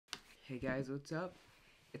Hey guys, what's up?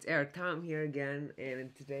 It's Eric Tom here again, and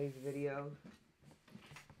in today's video,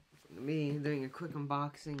 I'm be doing a quick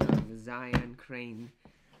unboxing of the ZHIYUN Crane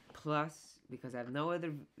Plus because I have no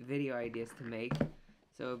other video ideas to make.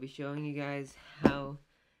 So I'll be showing you guys how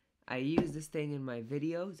I use this thing in my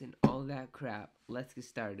videos and all that crap. Let's get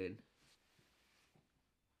started.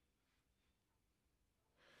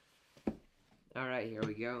 Alright, here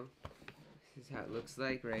we go. This is how it looks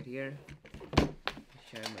like right here.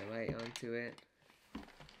 Shine my light onto it.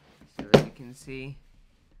 So as you can see,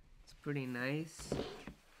 it's pretty nice.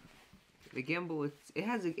 The gimbal,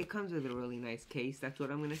 it comes with a really nice case. That's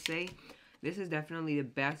what I'm gonna say. This is definitely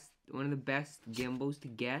one of the best gimbals to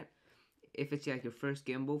get if it's like your first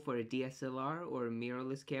gimbal for a DSLR or a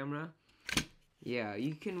mirrorless camera. Yeah,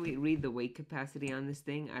 you can read the weight capacity on this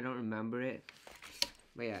thing. I don't remember it,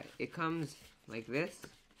 but yeah, it comes like this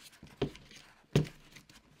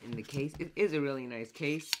in the case. It is a really nice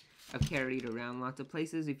case. I've carried it around lots of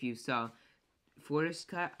places. If you saw Forest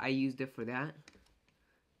Cut, I used it for that.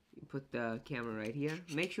 You put the camera right here.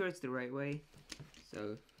 Make sure it's the right way.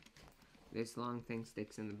 So this long thing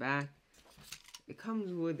sticks in the back. It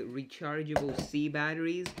comes with rechargeable C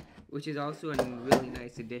batteries, which is also a really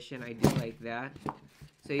nice addition. I do like that.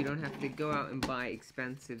 So you don't have to go out and buy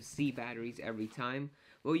expensive C batteries every time.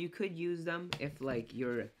 Well, you could use them if like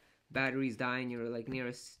your batteries die and you're like near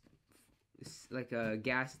a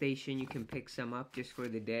gas station. You can pick some up just for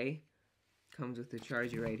the day. Comes with the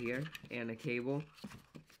charger right here and a cable.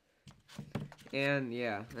 And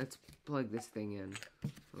yeah, let's plug this thing in.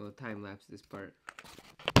 We'll time lapse this part.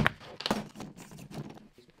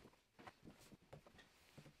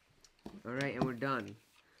 Alright, and we're done.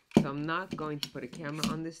 So I'm not going to put a camera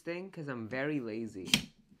on this thing because I'm very lazy.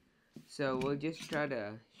 So we'll just try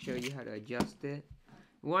to show you how to adjust it.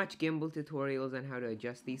 Watch gimbal tutorials on how to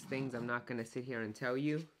adjust these things. I'm not going to sit here and tell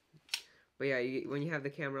you. But yeah, when you have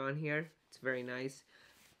the camera on here, it's very nice.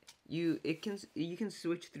 You can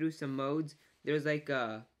switch through some modes. There's like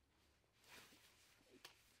a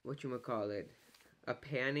a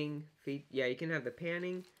panning feat. Yeah, you can have the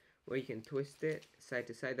panning where you can twist it side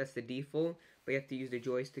to side. That's the default, but you have to use the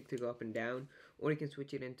joystick to go up and down. Or you can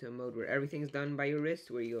switch it into a mode where everything's done by your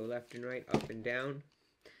wrist, where you go left and right, up and down.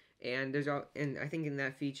 And I think in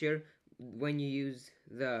that feature, when you use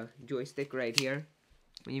the joystick right here,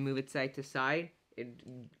 when you move it side to side, it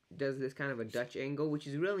does this kind of a Dutch angle, which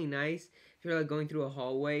is really nice if you're like going through a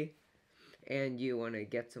hallway and you want to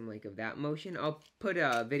get some like of that motion. I'll put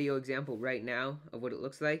a video example right now of what it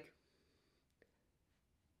looks like.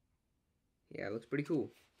 Yeah, it looks pretty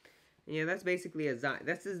cool. And yeah, that's basically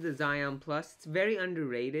this is the ZHIYUN Plus. It's very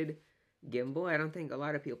underrated gimbal. I don't think a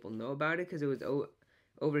lot of people know about it because it was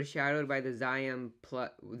overshadowed by the ZHIYUN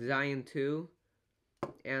 2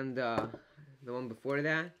 and the one before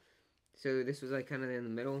that. So this was like kind of in the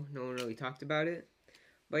middle. No one really talked about it.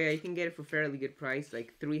 But yeah, you can get it for a fairly good price,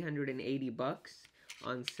 like 380 bucks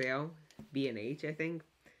on sale. B&H, I think.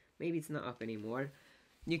 Maybe it's not up anymore.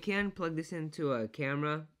 You can plug this into a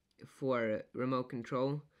camera for remote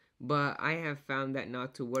control, but I have found that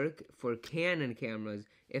not to work for Canon cameras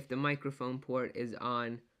if the microphone port is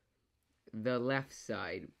on the left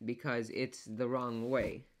side because it's the wrong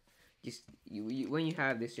way. Just when you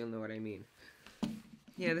have this, you'll know what I mean.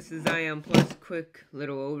 Yeah, this is ZHIYUN Plus. Quick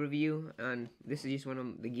little overview, and this is just one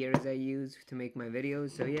of the gears I use to make my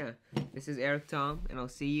videos. So yeah, this is Eric Tom, and I'll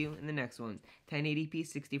see you in the next one. 1080p,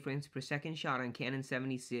 60 frames per second, shot on Canon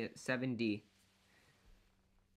 77D.